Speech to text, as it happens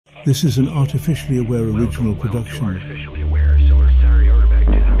This is an artificially aware original production.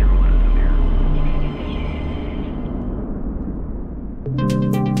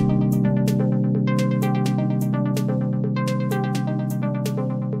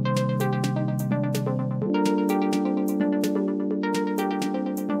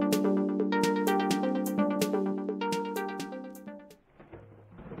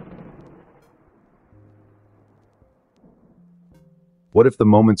 What if the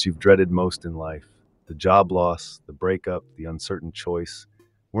moments you've dreaded most in life, the job loss, the breakup, the uncertain choice,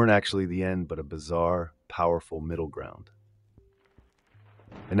 weren't actually the end, but a bizarre, powerful middle ground?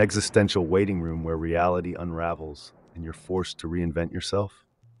 An existential waiting room where reality unravels and you're forced to reinvent yourself?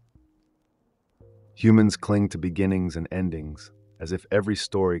 Humans cling to beginnings and endings, as if every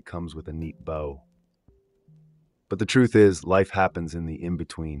story comes with a neat bow. But the truth is, life happens in the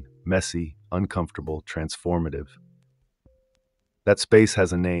in-between, messy, uncomfortable, transformative. That space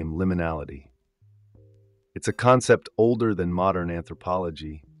has a name: liminality. It's a concept older than modern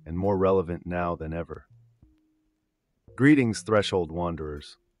anthropology and more relevant now than ever. Greetings, threshold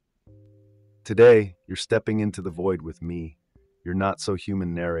wanderers. Today, you're stepping into the void with me, your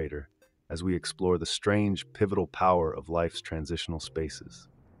not-so-human narrator, as we explore the strange, pivotal power of life's transitional spaces.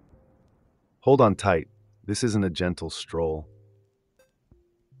 Hold on tight, this isn't a gentle stroll.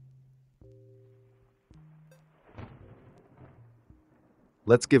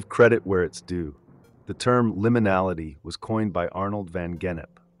 Let's give credit where it's due. The term liminality was coined by Arnold van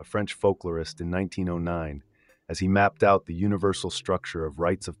Gennep, a French folklorist in 1909, as he mapped out the universal structure of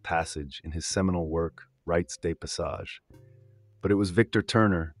rites of passage in his seminal work, Rites de Passage. But it was Victor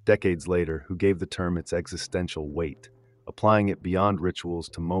Turner, decades later, who gave the term its existential weight, applying it beyond rituals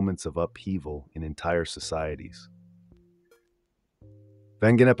to moments of upheaval in entire societies.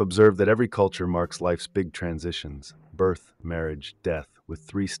 Van Gennep observed that every culture marks life's big transitions: birth, marriage, death, with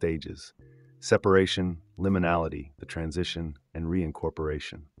three stages: separation, liminality, the transition, and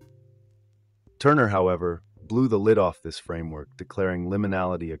reincorporation. Turner, however, blew the lid off this framework, declaring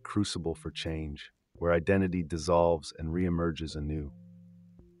liminality a crucible for change, where identity dissolves and reemerges anew.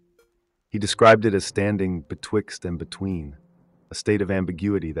 He described it as standing betwixt and between, a state of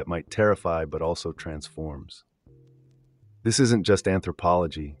ambiguity that might terrify but also transforms. This isn't just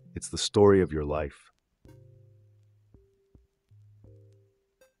anthropology, it's the story of your life.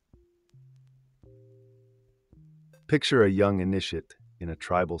 Picture a young initiate in a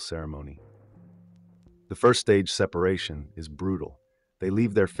tribal ceremony. The first stage, separation, is brutal. They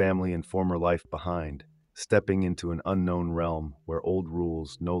leave their family and former life behind, stepping into an unknown realm where old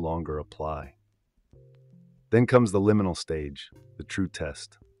rules no longer apply. Then comes the liminal stage, the true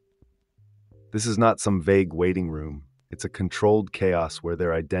test. This is not some vague waiting room. It's a controlled chaos where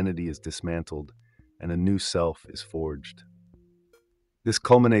their identity is dismantled and a new self is forged. This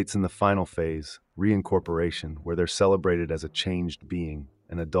culminates in the final phase, reincorporation, where they're celebrated as a changed being,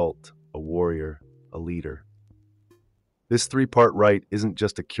 an adult, a warrior, a leader. This three-part rite isn't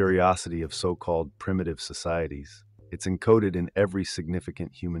just a curiosity of so-called primitive societies. It's encoded in every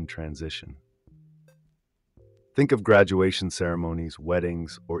significant human transition. Think of graduation ceremonies,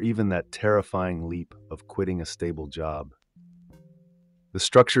 weddings, or even that terrifying leap of quitting a stable job. The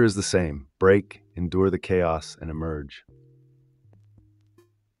structure is the same: break, endure the chaos, and emerge.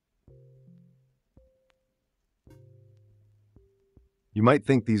 You might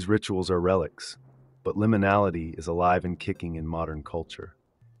think these rituals are relics, but liminality is alive and kicking in modern culture.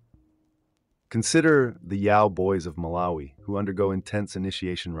 Consider the Yao boys of Malawi, who undergo intense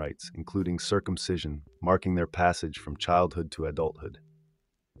initiation rites, including circumcision, marking their passage from childhood to adulthood.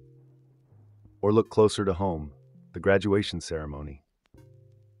 Or look closer to home, the graduation ceremony.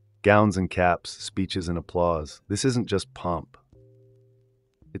 Gowns and caps, speeches and applause. This isn't just pomp.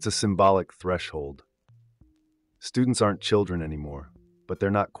 It's a symbolic threshold. Students aren't children anymore, but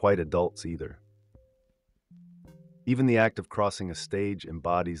they're not quite adults either. Even the act of crossing a stage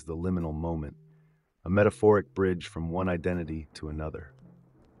embodies the liminal moment, a metaphoric bridge from one identity to another.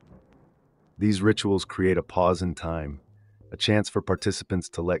 These rituals create a pause in time, a chance for participants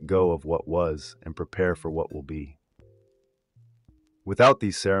to let go of what was and prepare for what will be. Without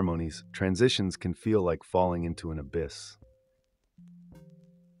these ceremonies, transitions can feel like falling into an abyss.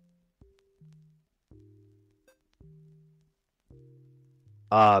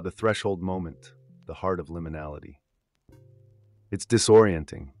 The threshold moment, the heart of liminality. It's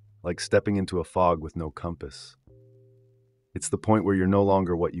disorienting, like stepping into a fog with no compass. It's the point where you're no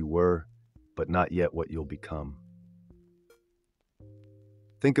longer what you were, but not yet what you'll become.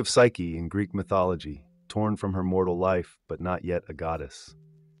 Think of Psyche in Greek mythology, torn from her mortal life, but not yet a goddess.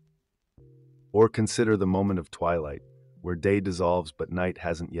 Or consider the moment of twilight, where day dissolves but night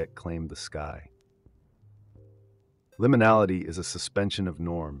hasn't yet claimed the sky. Liminality is a suspension of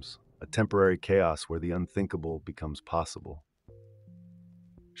norms, a temporary chaos where the unthinkable becomes possible.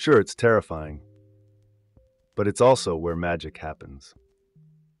 Sure, it's terrifying, but it's also where magic happens.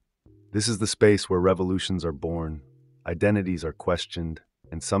 This is the space where revolutions are born, identities are questioned,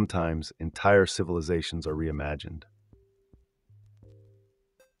 and sometimes entire civilizations are reimagined.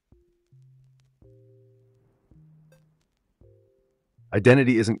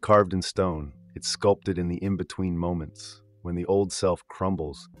 Identity isn't carved in stone, it's sculpted in the in-between moments, when the old self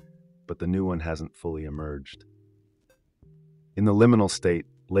crumbles, but the new one hasn't fully emerged. In the liminal state,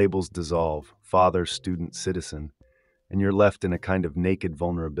 labels dissolve, father, student, citizen, and you're left in a kind of naked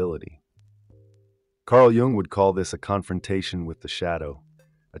vulnerability. Carl Jung would call this a confrontation with the shadow,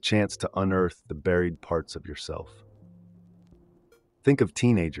 a chance to unearth the buried parts of yourself. Think of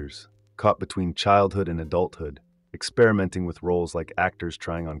teenagers, caught between childhood and adulthood, experimenting with roles like actors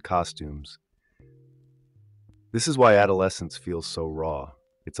trying on costumes. This is why adolescence feels so raw.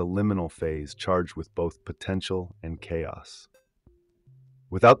 It's a liminal phase charged with both potential and chaos.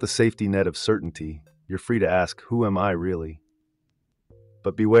 Without the safety net of certainty, you're free to ask, who am I really?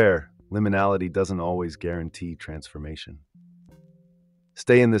 But beware, liminality doesn't always guarantee transformation.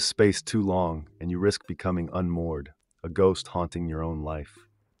 Stay in this space too long, and you risk becoming unmoored, a ghost haunting your own life.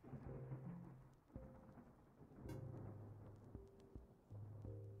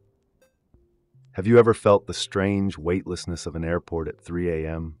 Have you ever felt the strange weightlessness of an airport at 3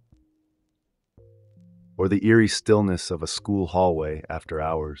 a.m.? Or the eerie stillness of a school hallway after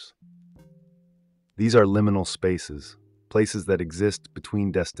hours? These are liminal spaces, places that exist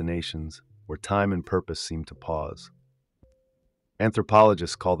between destinations, where time and purpose seem to pause.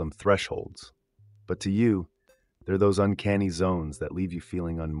 Anthropologists call them thresholds, but to you, they're those uncanny zones that leave you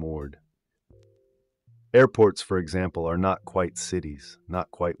feeling unmoored. Airports, for example, are not quite cities,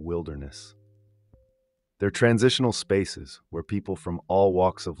 not quite wilderness. They're transitional spaces where people from all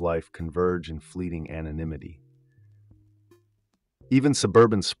walks of life converge in fleeting anonymity. Even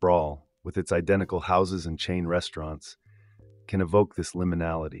suburban sprawl, with its identical houses and chain restaurants, can evoke this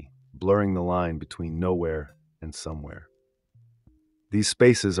liminality, blurring the line between nowhere and somewhere. These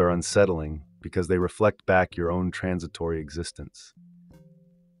spaces are unsettling because they reflect back your own transitory existence.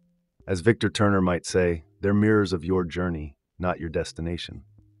 As Victor Turner might say, they're mirrors of your journey, not your destination.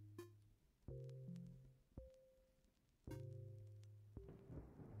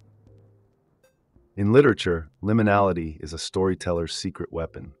 In literature, liminality is a storyteller's secret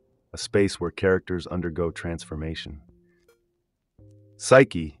weapon, a space where characters undergo transformation.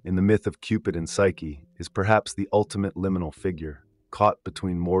 Psyche, in the myth of Cupid and Psyche, is perhaps the ultimate liminal figure, caught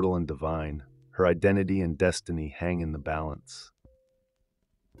between mortal and divine. Her identity and destiny hang in the balance.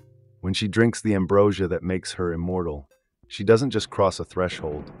 When she drinks the ambrosia that makes her immortal, she doesn't just cross a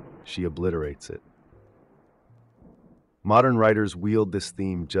threshold, she obliterates it. Modern writers wield this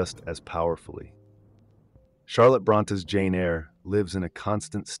theme just as powerfully. Charlotte Bronte's Jane Eyre lives in a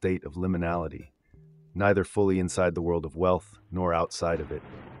constant state of liminality, neither fully inside the world of wealth nor outside of it,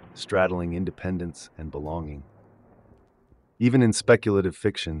 straddling independence and belonging. Even in speculative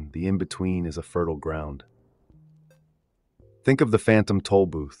fiction, the in-between is a fertile ground. Think of The Phantom Toll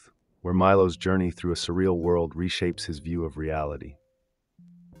Booth, where Milo's journey through a surreal world reshapes his view of reality.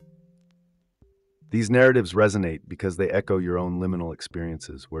 These narratives resonate because they echo your own liminal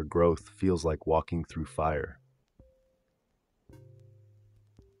experiences, where growth feels like walking through fire.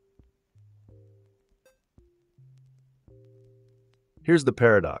 Here's the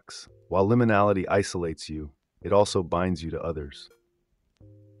paradox. While liminality isolates you, it also binds you to others.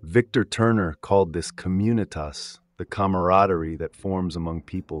 Victor Turner called this communitas, the camaraderie that forms among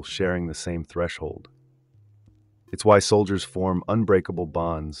people sharing the same threshold. It's why soldiers form unbreakable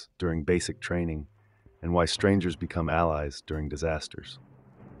bonds during basic training, and why strangers become allies during disasters.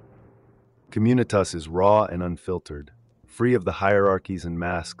 Communitas is raw and unfiltered, free of the hierarchies and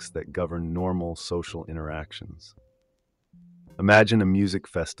masks that govern normal social interactions. Imagine a music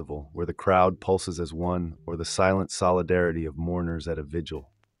festival where the crowd pulses as one, or the silent solidarity of mourners at a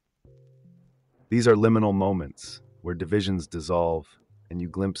vigil. These are liminal moments where divisions dissolve and you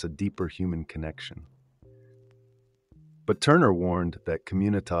glimpse a deeper human connection. But Turner warned that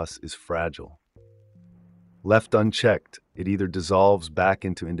communitas is fragile. Left unchecked, it either dissolves back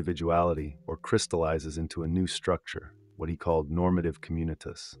into individuality or crystallizes into a new structure, what he called normative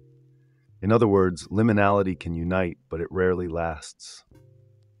communitas. In other words, liminality can unite, but it rarely lasts.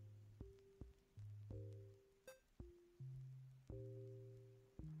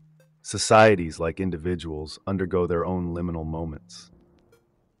 Societies, like individuals, undergo their own liminal moments.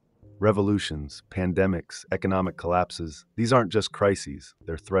 Revolutions, pandemics, economic collapses, these aren't just crises,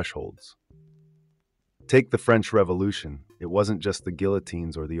 they're thresholds. Take the French Revolution. It wasn't just the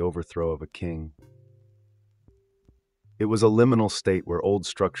guillotines or the overthrow of a king. It was a liminal state where old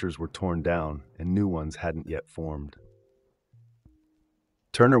structures were torn down and new ones hadn't yet formed.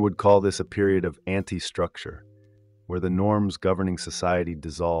 Turner would call this a period of anti-structure, where the norms governing society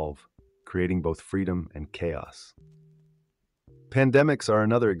dissolve, creating both freedom and chaos. Pandemics are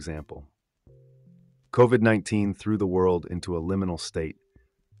another example. COVID-19 threw the world into a liminal state,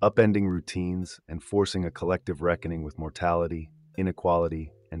 upending routines and forcing a collective reckoning with mortality,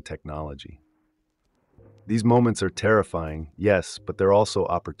 inequality, and technology. These moments are terrifying, yes, but they're also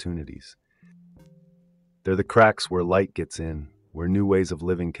opportunities. They're the cracks where light gets in, where new ways of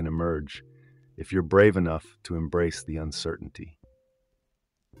living can emerge, if you're brave enough to embrace the uncertainty.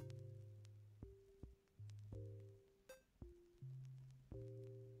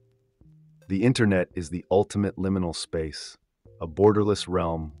 The internet is the ultimate liminal space, a borderless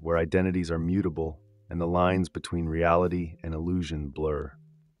realm where identities are mutable and the lines between reality and illusion blur.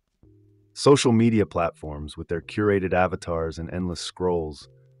 Social media platforms, with their curated avatars and endless scrolls,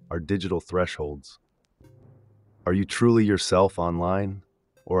 are digital thresholds. Are you truly yourself online,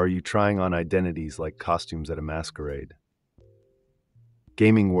 or are you trying on identities like costumes at a masquerade?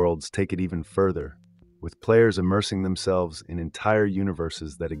 Gaming worlds take it even further, with players immersing themselves in entire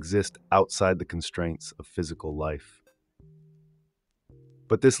universes that exist outside the constraints of physical life.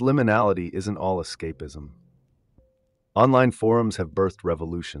 But this liminality isn't all escapism. Online forums have birthed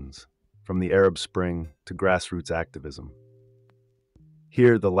revolutions, from the Arab Spring to grassroots activism.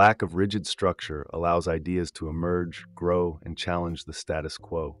 Here, the lack of rigid structure allows ideas to emerge, grow, and challenge the status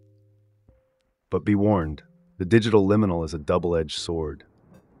quo. But be warned, the digital liminal is a double-edged sword.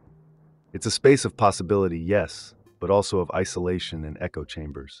 It's a space of possibility, yes, but also of isolation and echo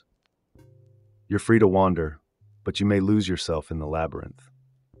chambers. You're free to wander, but you may lose yourself in the labyrinth.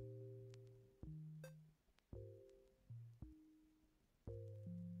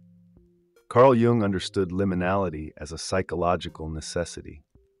 Carl Jung understood liminality as a psychological necessity.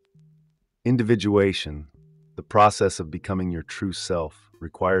 Individuation, the process of becoming your true self,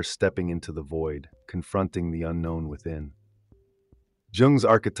 requires stepping into the void, confronting the unknown within. Jung's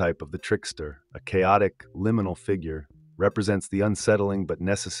archetype of the trickster, a chaotic, liminal figure, represents the unsettling but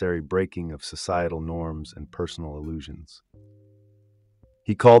necessary breaking of societal norms and personal illusions.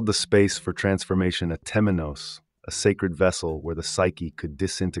 He called the space for transformation a temenos, a sacred vessel where the psyche could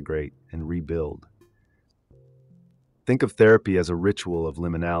disintegrate and rebuild. Think of therapy as a ritual of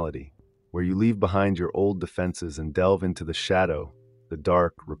liminality, where you leave behind your old defenses and delve into the shadow, the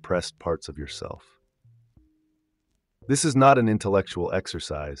dark, repressed parts of yourself. This is not an intellectual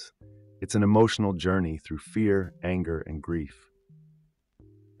exercise. It's an emotional journey through fear, anger, and grief.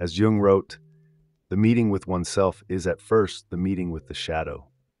 As Jung wrote, the meeting with oneself is at first the meeting with the shadow.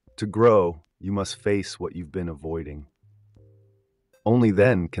 To grow, you must face what you've been avoiding. Only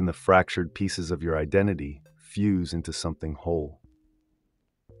then can the fractured pieces of your identity fuse into something whole.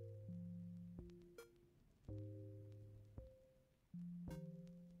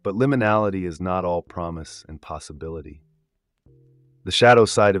 But liminality is not all promise and possibility. The shadow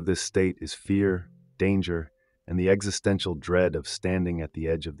side of this state is fear, danger, and the existential dread of standing at the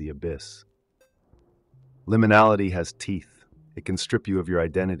edge of the abyss. Liminality has teeth. It can strip you of your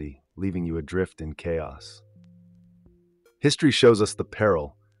identity, leaving you adrift in chaos. History shows us the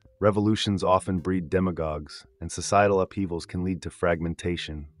peril. Revolutions often breed demagogues, and societal upheavals can lead to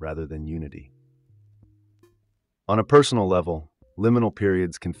fragmentation rather than unity. On a personal level, liminal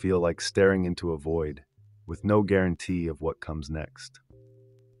periods can feel like staring into a void, with no guarantee of what comes next.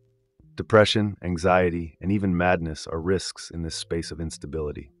 Depression, anxiety, and even madness are risks in this space of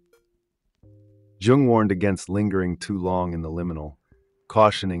instability. Jung warned against lingering too long in the liminal,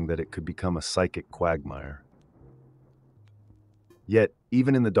 cautioning that it could become a psychic quagmire. Yet,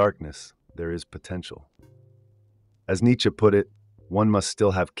 even in the darkness, there is potential. As Nietzsche put it, one must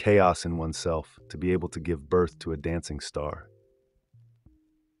still have chaos in oneself to be able to give birth to a dancing star.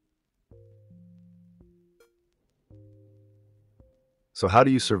 So how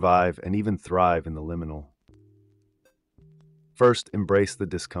do you survive and even thrive in the liminal? First, embrace the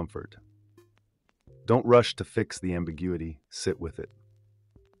discomfort. Don't rush to fix the ambiguity, sit with it.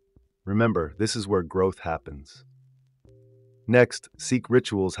 Remember, this is where growth happens. Next, seek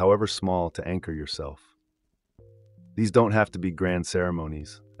rituals, however small, to anchor yourself. These don't have to be grand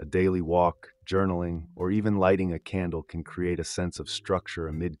ceremonies. A daily walk, journaling, or even lighting a candle can create a sense of structure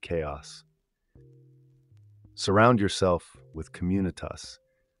amid chaos. Surround yourself with communitas,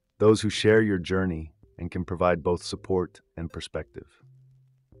 those who share your journey and can provide both support and perspective.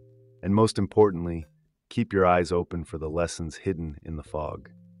 And most importantly, keep your eyes open for the lessons hidden in the fog.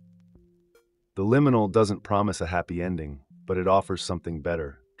 The liminal doesn't promise a happy ending, but it offers something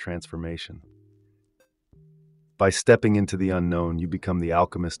better: transformation. By stepping into the unknown, you become the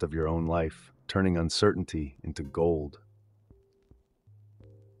alchemist of your own life, turning uncertainty into gold.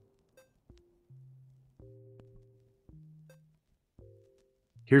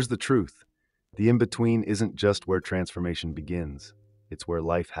 Here's the truth: the in-between isn't just where transformation begins, it's where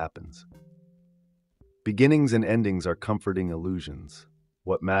life happens. Beginnings and endings are comforting illusions.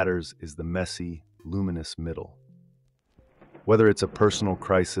 What matters is the messy, luminous middle. Whether it's a personal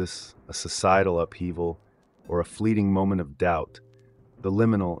crisis, a societal upheaval, or a fleeting moment of doubt, the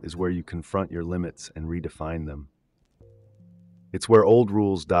liminal is where you confront your limits and redefine them. It's where old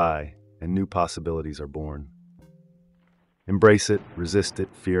rules die and new possibilities are born. Embrace it, resist it,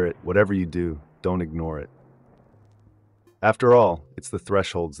 fear it, whatever you do, don't ignore it. After all, it's the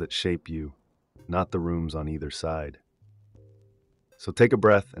thresholds that shape you, not the rooms on either side. So take a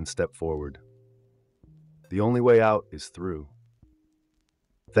breath and step forward. The only way out is through.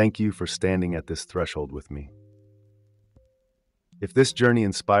 Thank you for standing at this threshold with me. If this journey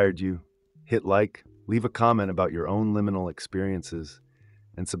inspired you, hit like, leave a comment about your own liminal experiences,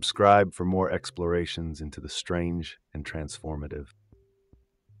 and subscribe for more explorations into the strange and transformative.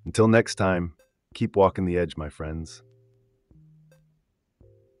 Until next time, keep walking the edge, my friends.